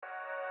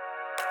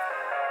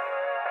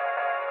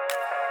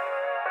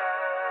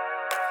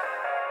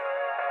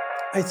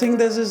I think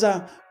this is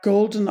a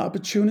golden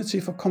opportunity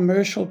for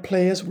commercial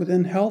players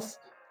within health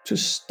to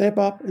step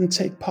up and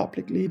take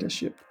public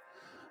leadership.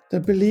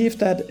 The belief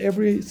that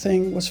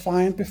everything was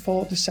fine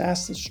before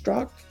disaster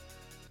struck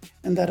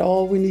and that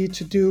all we need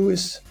to do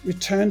is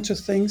return to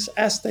things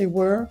as they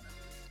were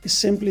is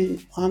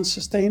simply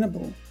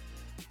unsustainable.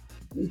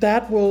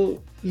 That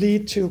will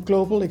lead to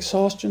global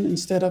exhaustion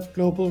instead of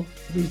global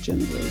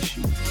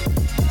regeneration.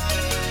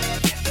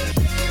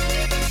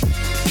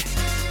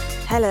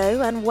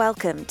 Hello and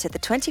welcome to the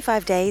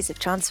 25 Days of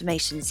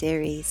Transformation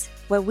series,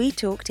 where we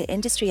talk to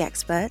industry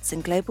experts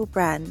and global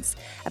brands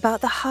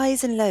about the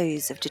highs and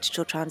lows of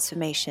digital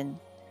transformation.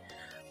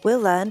 We'll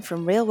learn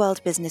from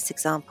real-world business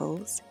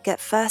examples, get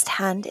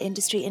first-hand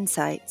industry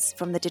insights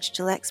from the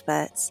digital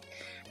experts,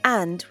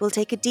 and we'll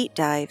take a deep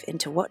dive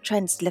into what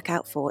trends to look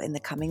out for in the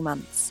coming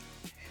months.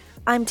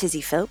 I'm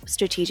Tizzy Philp,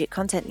 Strategic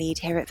Content Lead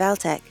here at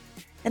Valtech,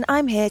 and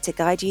I'm here to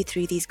guide you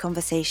through these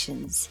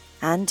conversations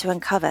and to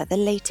uncover the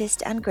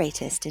latest and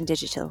greatest in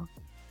digital.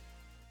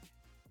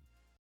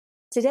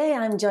 Today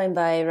I'm joined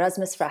by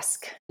Rasmus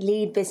Rask,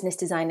 Lead Business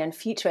Designer and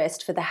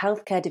Futurist for the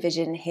Healthcare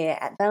Division here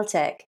at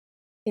Valtech.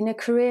 In a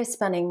career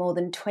spanning more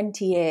than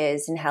 20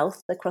 years in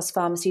health across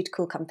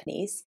pharmaceutical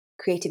companies,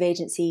 creative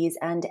agencies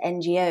and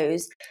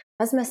NGOs,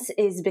 Rasmus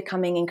is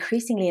becoming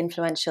increasingly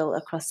influential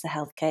across the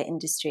healthcare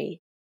industry,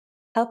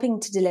 helping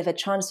to deliver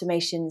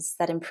transformations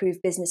that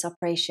improve business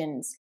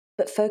operations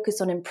but focus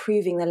on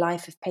improving the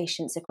life of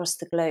patients across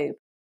the globe.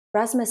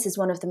 Rasmus is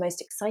one of the most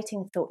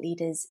exciting thought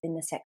leaders in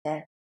the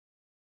sector.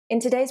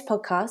 In today's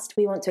podcast,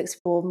 we want to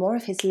explore more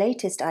of his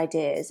latest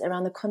ideas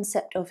around the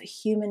concept of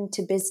human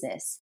to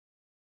business.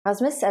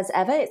 Rasmus, as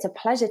ever, it's a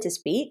pleasure to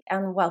speak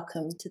and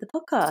welcome to the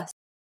podcast.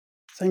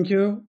 Thank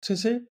you,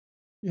 Tizzy.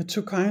 You're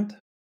too kind.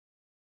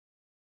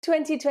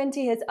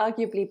 2020 has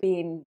arguably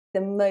been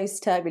the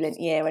most turbulent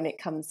year when it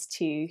comes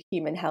to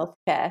human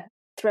healthcare,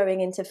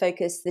 throwing into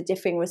focus the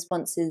differing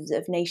responses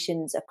of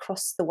nations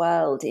across the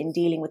world in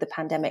dealing with a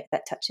pandemic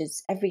that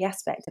touches every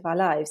aspect of our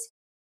lives.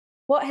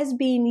 What has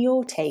been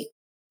your take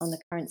on the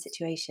current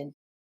situation?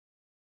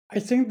 I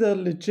think the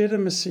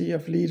legitimacy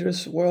of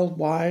leaders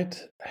worldwide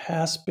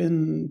has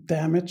been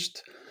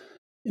damaged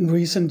in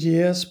recent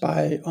years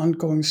by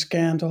ongoing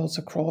scandals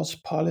across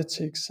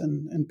politics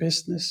and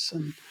business.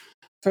 And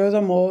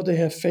furthermore, they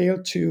have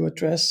failed to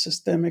address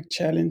systemic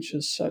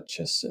challenges such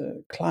as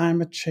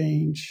climate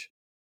change,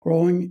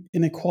 growing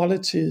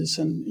inequalities,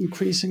 and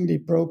increasingly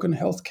broken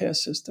healthcare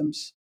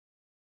systems.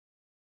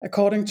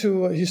 According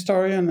to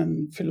historian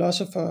and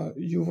philosopher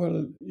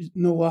Yuval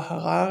Noah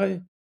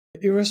Harari,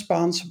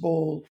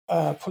 irresponsible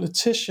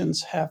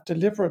politicians have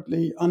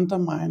deliberately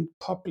undermined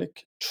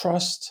public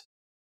trust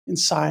in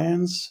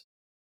science,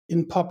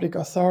 in public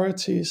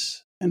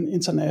authorities, and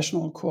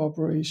international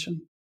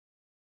cooperation.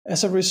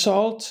 As a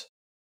result,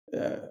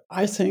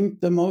 I think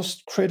the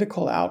most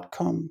critical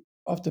outcome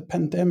of the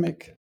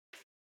pandemic,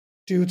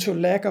 due to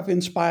lack of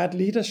inspired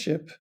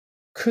leadership,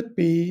 could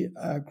be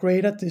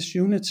greater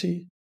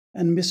disunity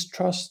and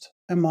mistrust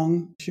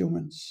among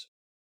humans.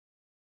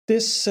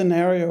 This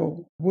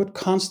scenario would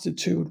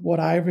constitute what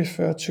I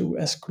refer to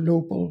as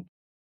global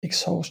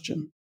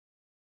exhaustion.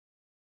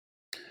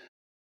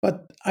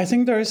 But I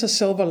think there is a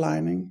silver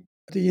lining.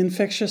 The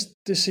infectious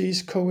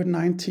disease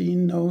COVID-19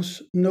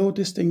 knows no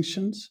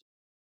distinctions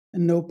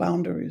and no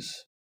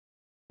boundaries.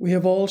 We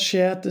have all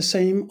shared the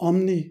same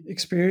omni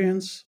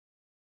experience,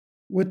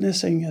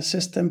 witnessing a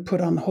system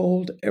put on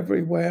hold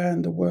everywhere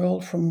in the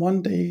world from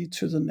one day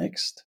to the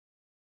next.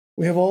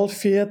 We have all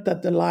feared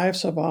that the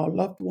lives of our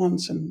loved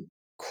ones and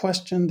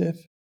questioned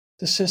if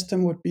the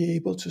system would be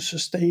able to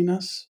sustain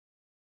us.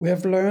 We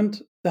have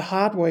learned the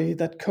hard way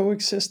that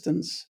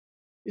coexistence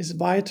is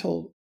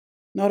vital,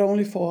 not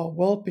only for our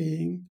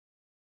well-being,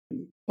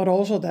 but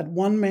also that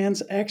one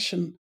man's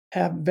action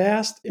have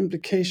vast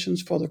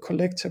implications for the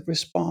collective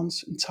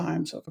response in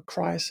times of a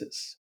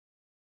crisis.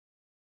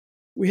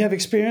 We have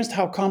experienced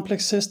how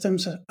complex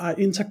systems are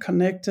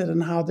interconnected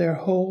and how their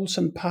wholes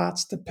and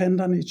parts depend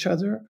on each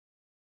other.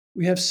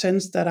 We have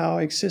sensed that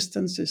our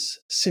existence is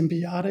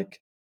symbiotic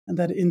and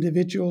that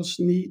individuals'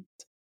 needs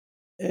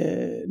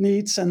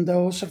and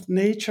those of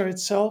nature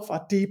itself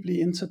are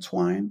deeply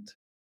intertwined.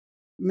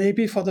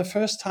 Maybe for the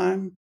first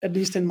time, at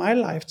least in my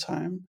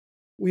lifetime,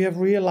 we have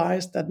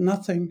realized that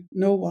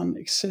no one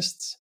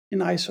exists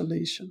in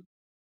isolation,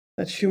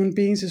 that human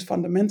beings is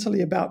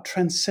fundamentally about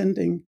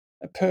transcending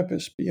a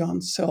purpose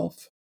beyond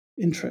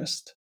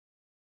self-interest.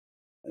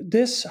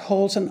 This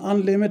holds an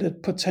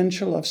unlimited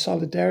potential of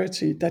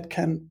solidarity that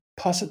can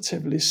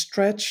positively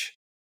stretch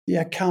the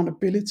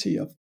accountability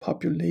of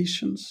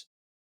populations,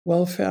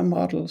 welfare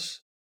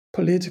models,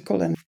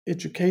 political and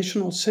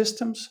educational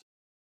systems,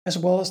 as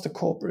well as the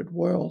corporate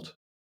world.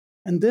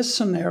 And this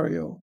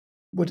scenario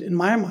would, in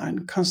my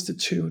mind,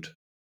 constitute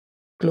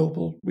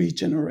global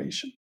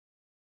regeneration.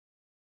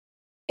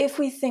 If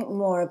we think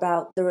more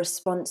about the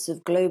response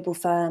of global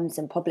firms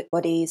and public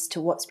bodies to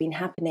what's been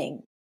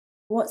happening,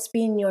 what's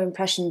been your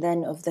impression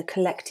then of the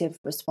collective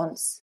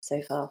response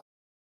so far?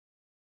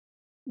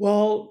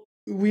 Well,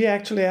 We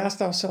actually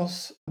asked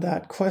ourselves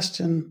that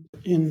question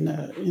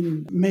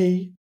in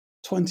May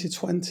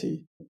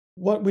 2020.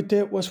 What we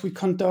did was we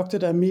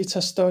conducted a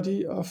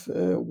meta-study of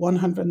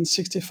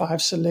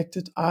 165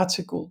 selected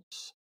articles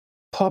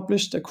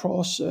published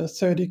across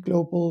 30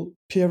 global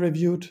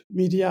peer-reviewed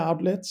media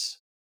outlets,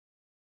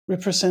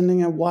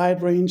 representing a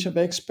wide range of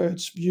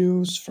experts'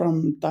 views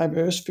from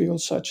diverse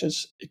fields such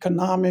as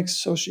economics,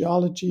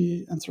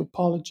 sociology,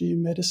 anthropology,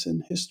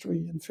 medicine,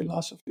 history, and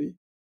philosophy.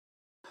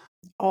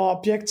 Our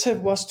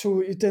objective was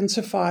to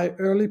identify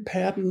early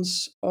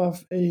patterns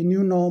of a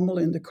new normal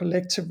in the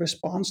collective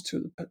response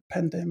to the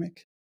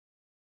pandemic.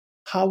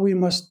 How we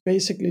must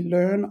basically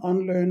learn,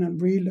 unlearn, and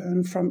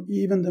relearn from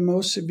even the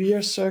most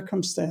severe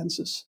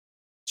circumstances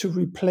to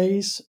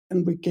replace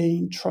and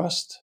regain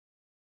trust.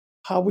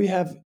 How we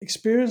have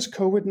experienced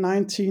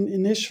COVID-19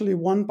 initially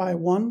one by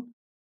one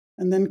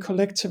and then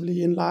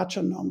collectively in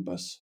larger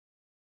numbers.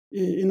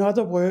 In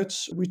other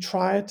words, we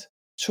tried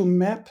to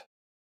map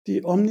the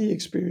omni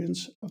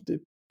experience of the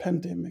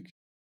pandemic.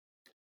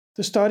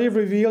 The study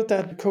revealed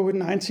that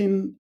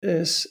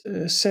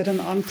COVID-19 set an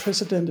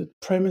unprecedented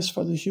premise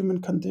for the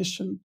human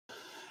condition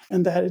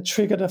and that it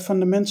triggered a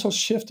fundamental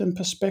shift in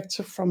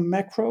perspective from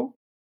macro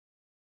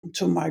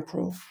to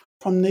micro,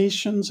 from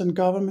nations and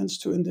governments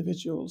to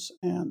individuals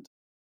and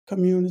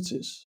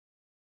communities.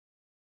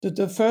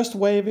 The first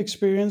wave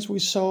experience we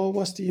saw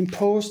was the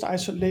imposed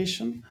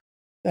isolation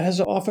that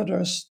has offered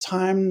us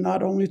time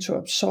not only to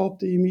absorb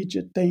the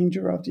immediate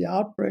danger of the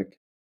outbreak,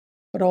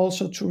 but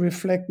also to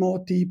reflect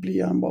more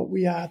deeply on what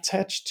we are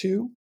attached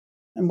to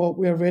and what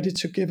we are ready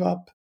to give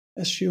up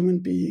as human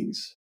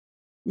beings.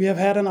 We have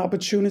had an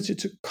opportunity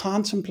to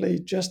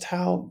contemplate just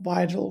how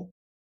vital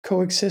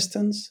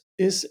coexistence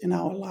is in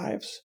our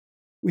lives.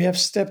 We have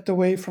stepped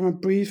away from a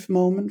brief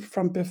moment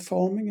from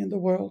performing in the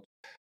world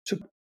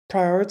to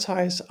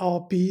prioritize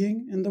our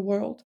being in the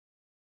world.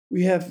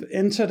 We have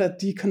entered a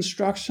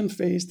deconstruction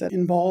phase that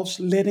involves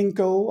letting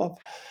go of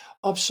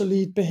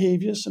obsolete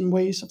behaviors and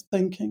ways of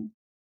thinking,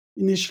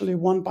 initially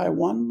one by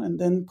one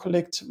and then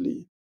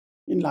collectively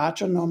in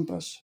larger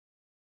numbers.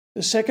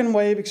 The second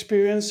wave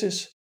experience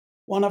is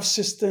one of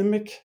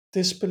systemic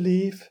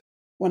disbelief.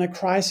 When a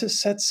crisis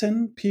sets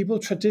in, people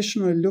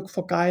traditionally look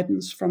for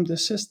guidance from the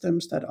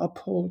systems that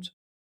uphold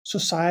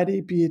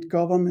society, be it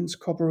governments,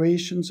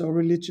 corporations, or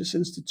religious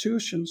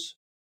institutions.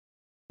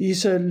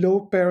 These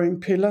load-bearing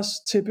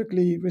pillars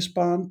typically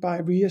respond by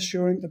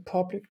reassuring the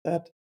public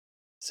that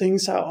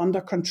things are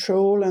under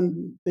control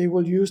and they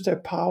will use their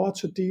power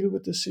to deal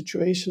with the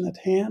situation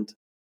at hand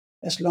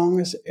as long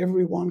as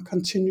everyone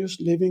continues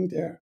living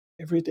their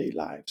everyday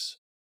lives.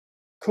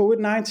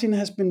 COVID-19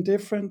 has been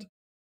different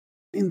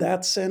in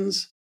that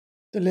sense.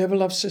 The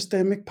level of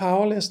systemic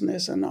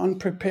powerlessness and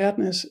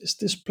unpreparedness is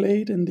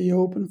displayed in the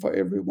open for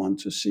everyone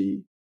to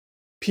see.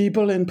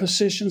 People in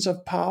positions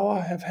of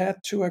power have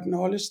had to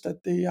acknowledge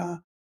that they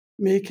are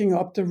making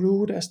up the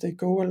route as they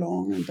go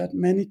along and that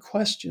many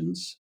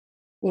questions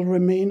will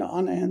remain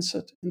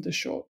unanswered in the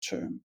short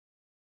term.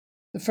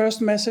 The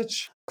first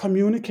message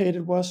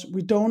communicated was,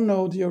 we don't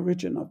know the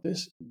origin of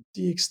this,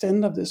 the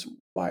extent of this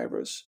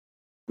virus.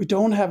 We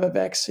don't have a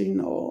vaccine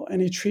or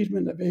any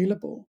treatment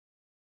available.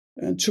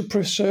 And to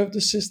preserve the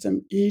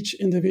system, each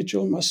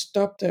individual must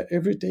stop their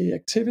everyday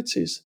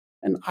activities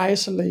and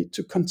isolate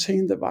to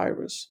contain the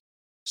virus.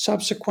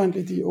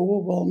 Subsequently, the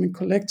overwhelming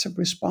collective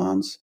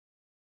response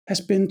has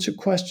been to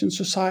question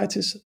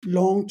society's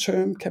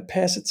long-term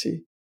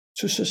capacity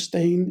to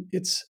sustain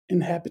its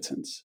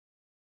inhabitants.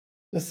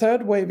 The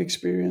third wave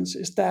experience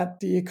is that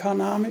the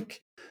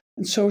economic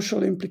and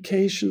social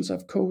implications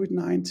of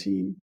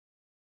COVID-19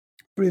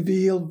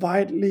 reveal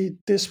vitally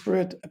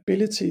disparate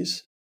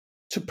abilities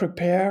to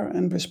prepare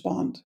and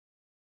respond.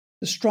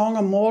 The strong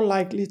are more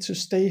likely to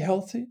stay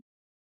healthy,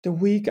 the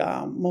weak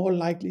are more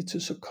likely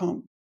to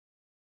succumb.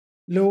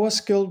 Lower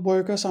skilled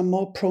workers are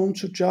more prone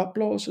to job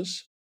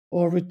losses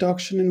or a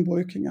reduction in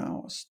working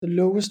hours. The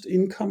lowest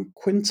income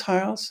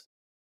quintiles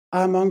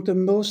are among the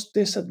most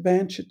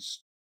disadvantaged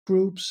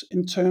groups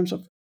in terms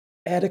of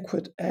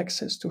adequate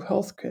access to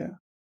healthcare.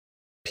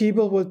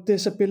 People with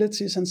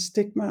disabilities and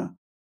stigma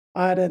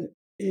are at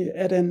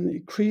an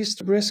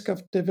increased risk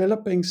of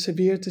developing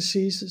severe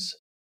diseases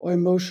or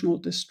emotional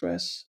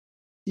distress.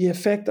 The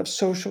effect of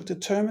social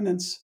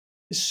determinants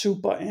is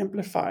super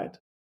amplified,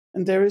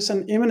 and there is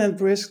an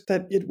imminent risk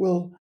that it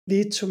will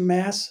lead to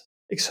mass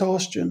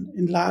exhaustion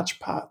in large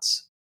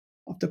parts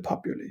of the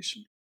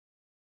population.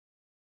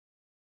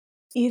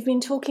 You've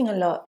been talking a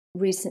lot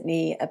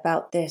recently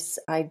about this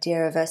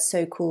idea of a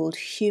so-called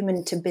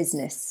human to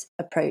business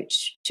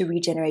approach to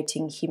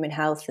regenerating human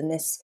health, and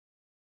this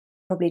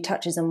probably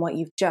touches on what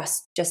you've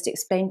just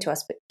explained to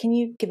us, but can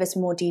you give us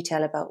more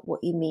detail about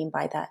what you mean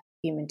by that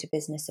human to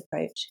business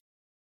approach?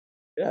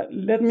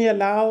 Let me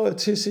allow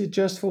Tissy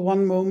just for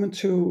one moment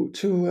to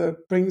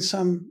bring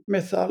some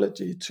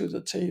methodology to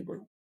the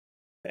table.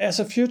 As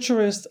a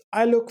futurist,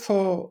 I look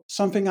for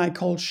something I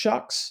call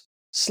shocks,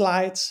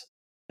 slides,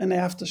 and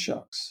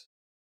aftershocks.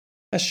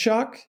 A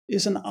shock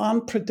is an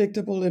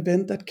unpredictable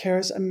event that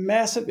carries a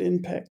massive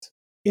impact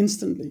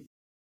instantly.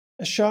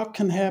 A shock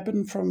can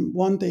happen from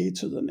one day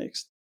to the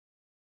next.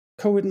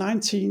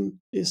 COVID-19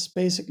 is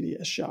basically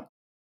a shock.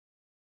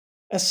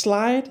 A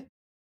slide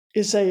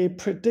is a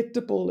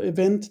predictable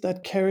event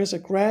that carries a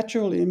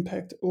gradual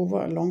impact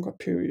over a longer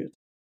period.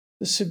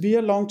 The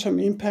severe long-term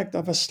impact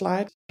of a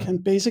slide can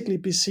basically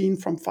be seen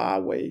from far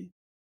away.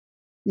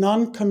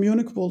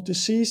 Non-communicable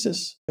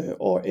diseases,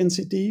 or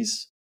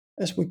NCDs,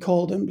 as we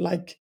call them,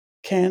 like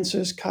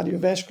cancers,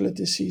 cardiovascular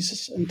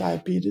diseases, and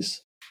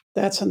diabetes,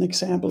 that's an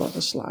example of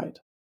a slide.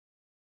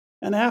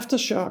 An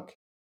aftershock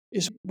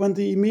is when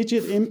the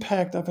immediate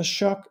impact of a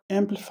shock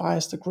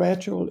amplifies the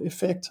gradual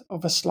effect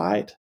of a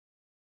slide.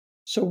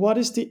 So, what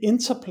is the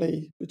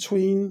interplay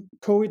between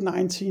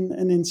COVID-19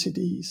 and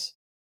NCDs?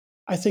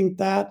 I think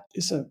that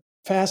is a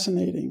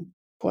fascinating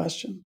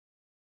question.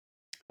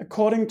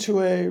 According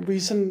to a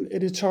recent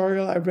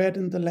editorial I read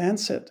in The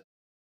Lancet,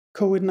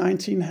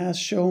 COVID-19 has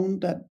shown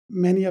that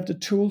many of the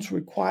tools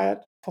required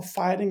for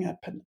fighting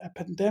a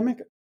pandemic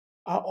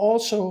are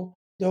also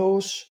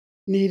those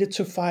needed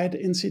to fight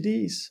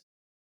NCDs.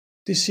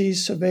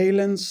 Disease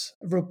surveillance,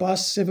 a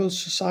robust civil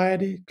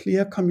society,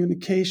 clear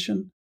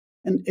communication,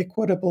 and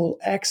equitable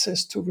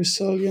access to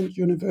resilient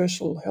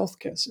universal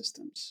healthcare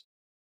systems.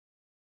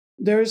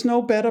 There is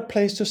no better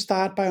place to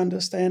start by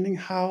understanding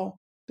how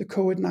the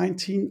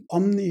COVID-19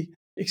 Omni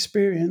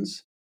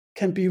experience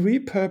can be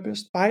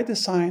repurposed by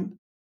design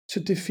to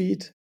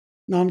defeat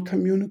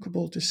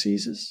non-communicable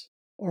diseases,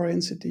 or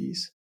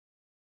NCDs.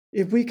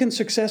 If we can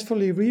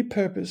successfully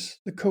repurpose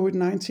the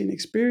COVID-19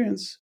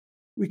 experience,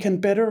 we can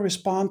better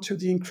respond to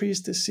the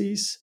increased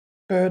disease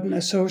burden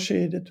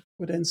associated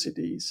with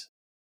NCDs.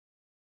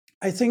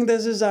 I think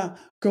this is a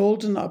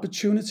golden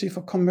opportunity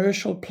for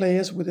commercial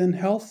players within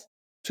health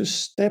to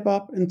step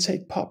up and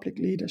take public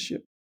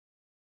leadership.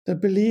 The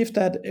belief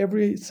that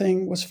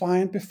everything was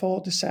fine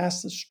before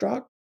disaster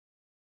struck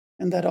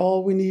and that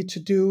all we need to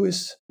do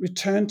is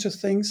return to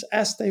things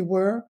as they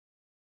were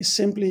is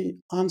simply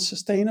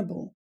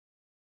unsustainable.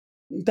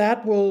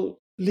 That will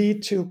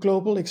lead to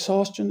global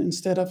exhaustion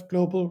instead of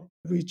global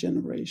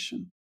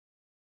regeneration.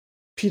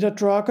 Peter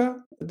Drucker,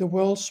 the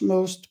world's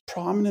most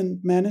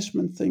prominent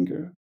management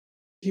thinker,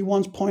 he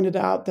once pointed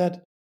out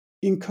that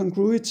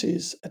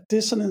incongruities, a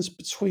dissonance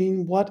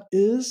between what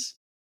is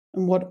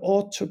and what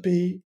ought to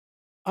be,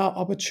 are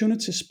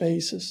opportunity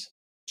spaces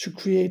to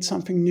create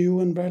something new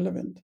and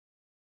relevant.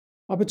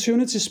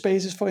 Opportunity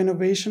spaces for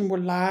innovation will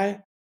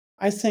lie,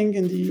 I think,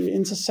 in the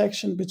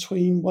intersection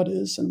between what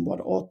is and what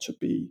ought to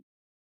be.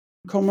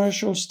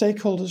 Commercial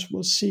stakeholders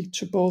will seek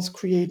to both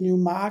create new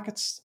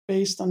markets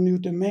based on new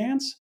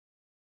demands,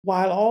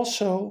 while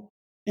also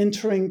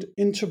entering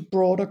into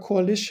broader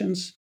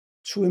coalitions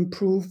to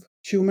improve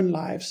human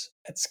lives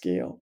at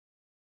scale.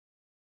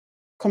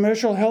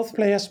 Commercial health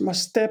players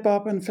must step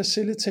up and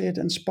facilitate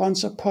and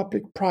sponsor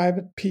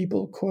public-private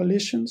people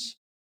coalitions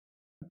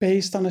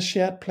based on a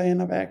shared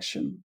plan of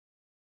action.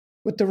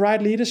 With the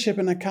right leadership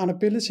and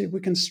accountability,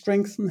 we can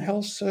strengthen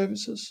health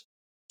services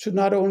to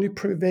not only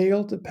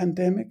prevail the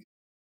pandemic,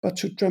 but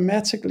to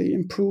dramatically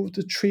improve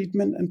the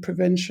treatment and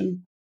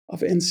prevention of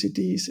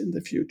NCDs in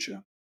the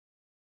future.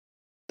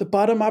 The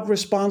bottom-up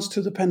response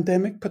to the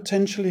pandemic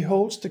potentially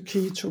holds the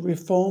key to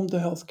reform the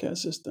healthcare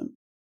system.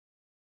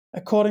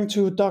 According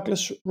to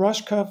Douglas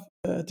Rushkoff,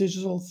 a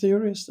digital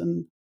theorist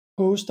and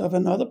host of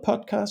another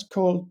podcast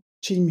called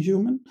Team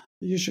Human,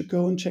 you should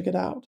go and check it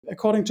out.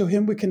 According to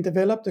him, we can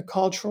develop the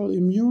cultural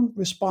immune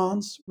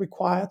response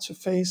required to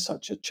face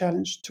such a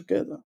challenge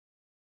together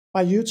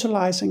by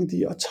utilizing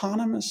the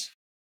autonomous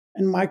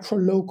and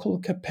micro-local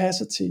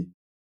capacity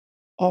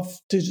of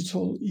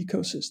digital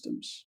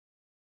ecosystems.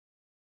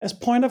 As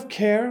point of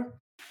care,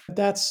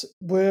 that's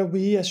where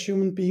we as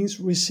human beings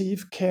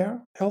receive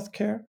care,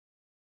 healthcare.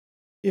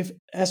 If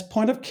as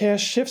point of care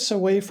shifts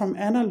away from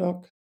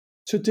analog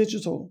to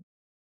digital,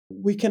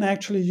 we can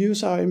actually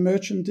use our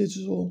emergent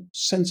digital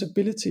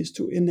sensibilities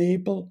to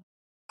enable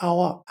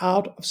our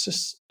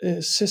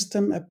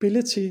out-of-system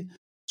ability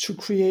to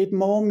create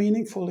more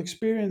meaningful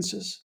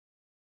experiences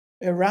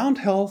around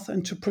health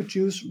and to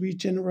produce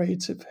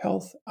regenerative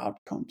health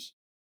outcomes.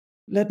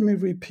 Let me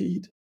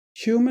repeat,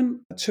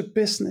 human to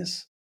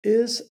business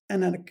is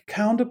an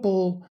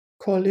accountable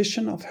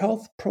coalition of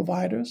health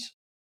providers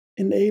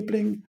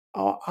enabling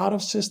our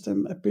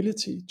out-of-system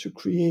ability to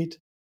create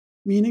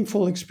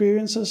meaningful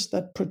experiences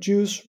that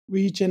produce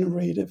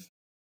regenerative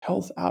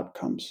health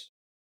outcomes.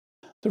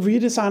 The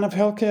redesign of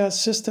healthcare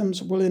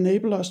systems will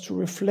enable us to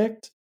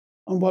reflect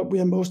on what we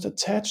are most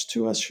attached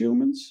to as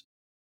humans,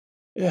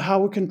 how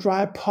we can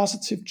drive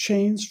positive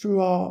change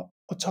through our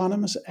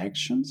autonomous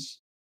actions,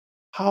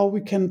 how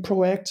we can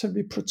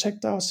proactively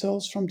protect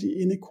ourselves from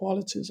the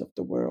inequalities of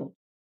the world.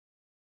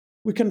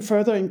 We can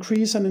further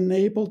increase and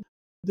enable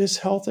this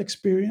health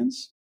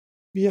experience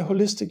via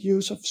holistic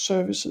use of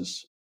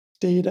services,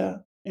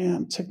 data,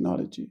 and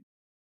technology.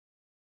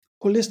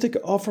 Holistic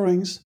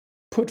offerings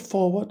put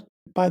forward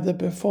by the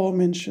before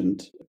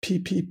mentioned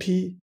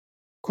PPP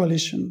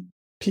coalition,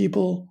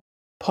 people,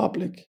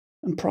 public,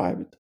 and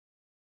private.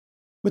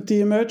 With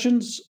the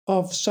emergence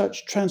of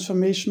such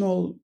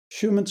transformational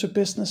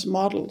human-to-business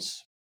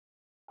models,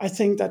 I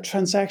think that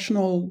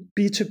transactional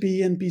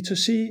B2B and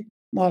B2C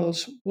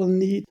models will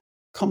need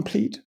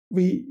complete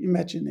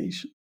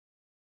reimagination.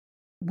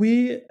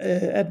 We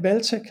at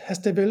Valtech has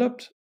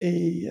developed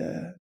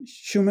a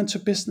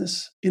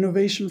human-to-business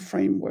innovation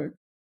framework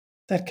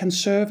that can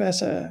serve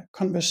as a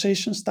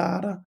conversation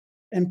starter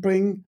and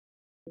bring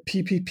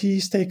PPP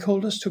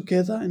stakeholders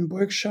together in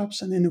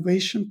workshops and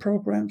innovation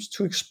programs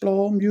to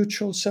explore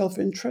mutual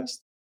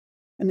self-interest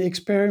and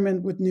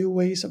experiment with new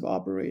ways of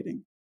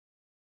operating.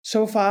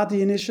 So far,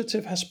 the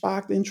initiative has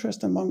sparked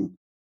interest among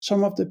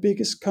some of the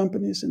biggest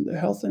companies in the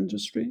health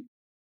industry,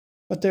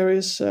 but there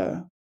is,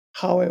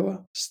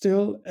 however,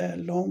 still a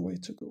long way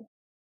to go.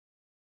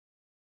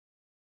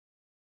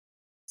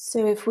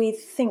 So if we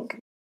think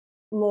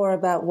more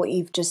about what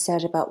you've just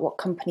said about what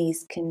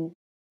companies can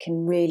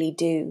really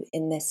do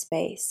in this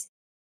space,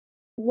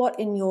 what,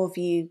 in your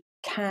view,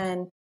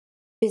 can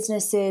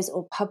businesses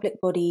or public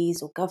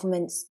bodies or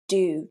governments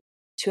do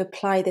to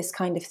apply this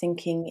kind of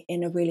thinking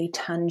in a really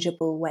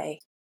tangible way?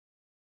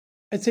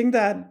 I think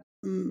that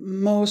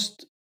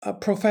most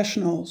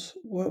professionals,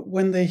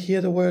 when they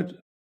hear the word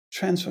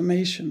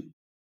transformation,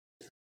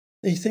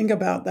 they think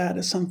about that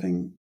as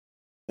something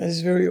that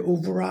is very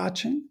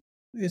overarching.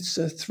 It's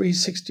a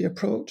 360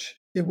 approach.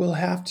 It will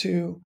have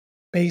to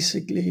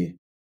basically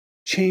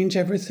change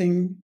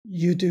everything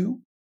you do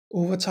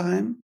over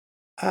time.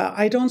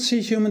 I don't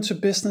see human to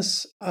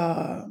business,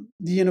 the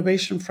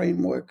innovation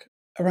framework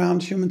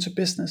around human to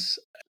business,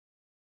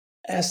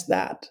 as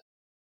that.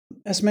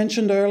 As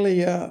mentioned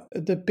earlier,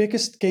 the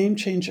biggest game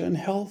changer in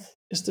health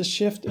is the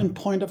shift in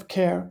point of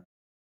care,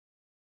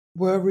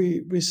 where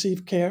we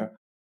receive care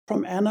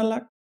from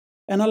analog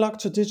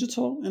to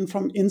digital and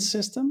from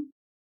in-system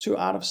to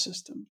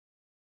out-of-system.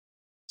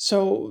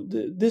 So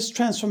this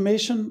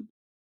transformation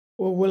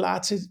will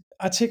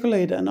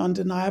articulate an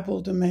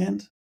undeniable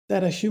demand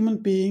that a human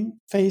being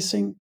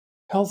facing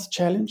health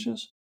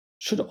challenges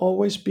should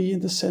always be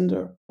in the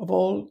center of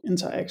all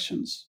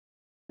interactions,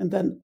 and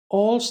then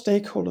all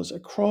stakeholders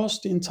across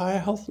the entire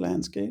health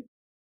landscape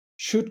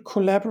should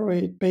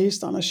collaborate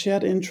based on a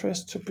shared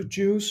interest to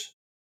produce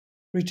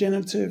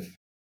regenerative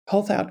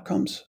health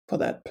outcomes for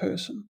that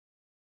person.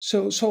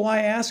 So I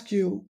ask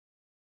you,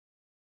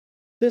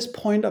 this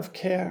point of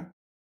care,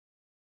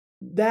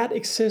 that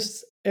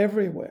exists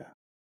everywhere,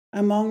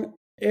 among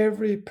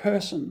every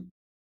person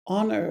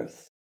on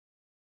earth.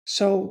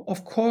 So,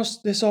 of course,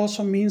 this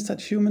also means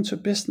that human to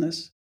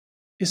business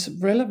is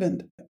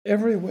relevant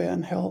everywhere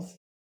in health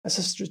as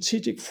a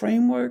strategic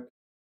framework,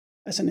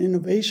 as an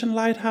innovation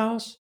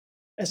lighthouse,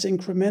 as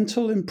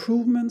incremental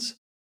improvements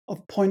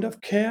of point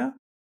of care,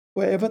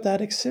 wherever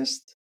that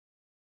exists,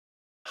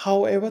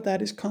 however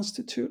that is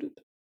constituted.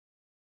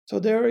 So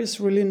there is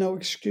really no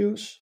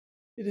excuse.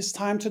 It is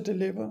time to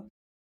deliver.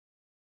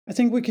 I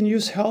think we can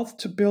use health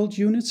to build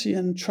unity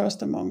and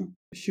trust among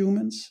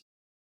humans.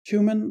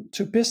 Human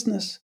to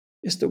business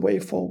is the way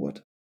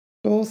forward,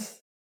 both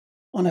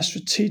on a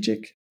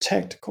strategic,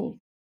 tactical,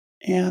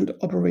 and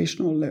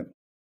operational level.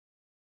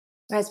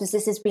 Rasmus,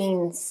 this has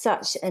been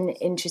such an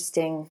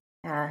interesting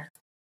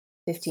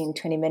 15,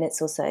 20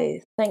 minutes or so.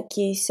 Thank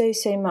you so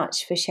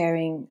much for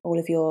sharing all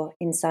of your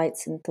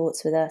insights and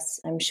thoughts with us.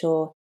 I'm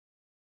sure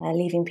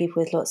leaving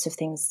people with lots of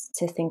things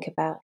to think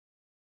about.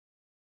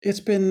 It's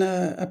been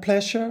a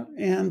pleasure,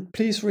 and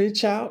please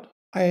reach out.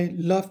 I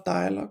love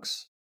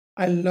dialogues.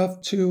 I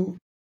love to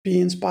be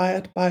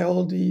inspired by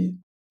all the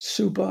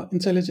super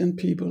intelligent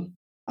people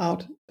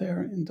out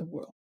there in the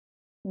world.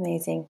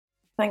 Amazing.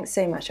 Thanks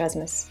so much,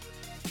 Rasmus.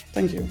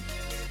 Thank you.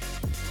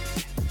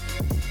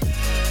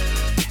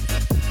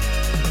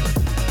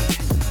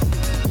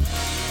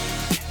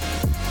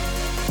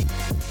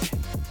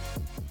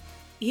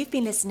 You've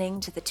been listening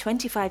to the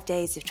 25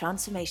 Days of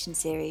Transformation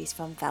series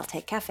from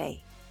Valtech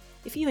Cafe.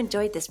 If you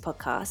enjoyed this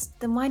podcast,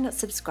 then why not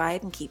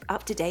subscribe and keep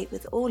up to date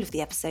with all of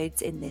the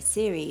episodes in this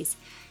series,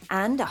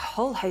 and a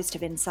whole host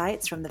of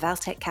insights from the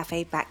Valtech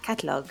Cafe back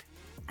catalogue.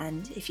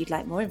 And if you'd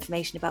like more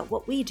information about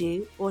what we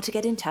do or to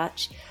get in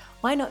touch,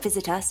 why not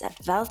visit us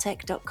at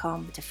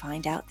valtech.com to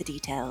find out the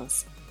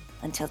details.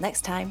 Until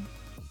next time,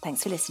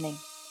 thanks for listening.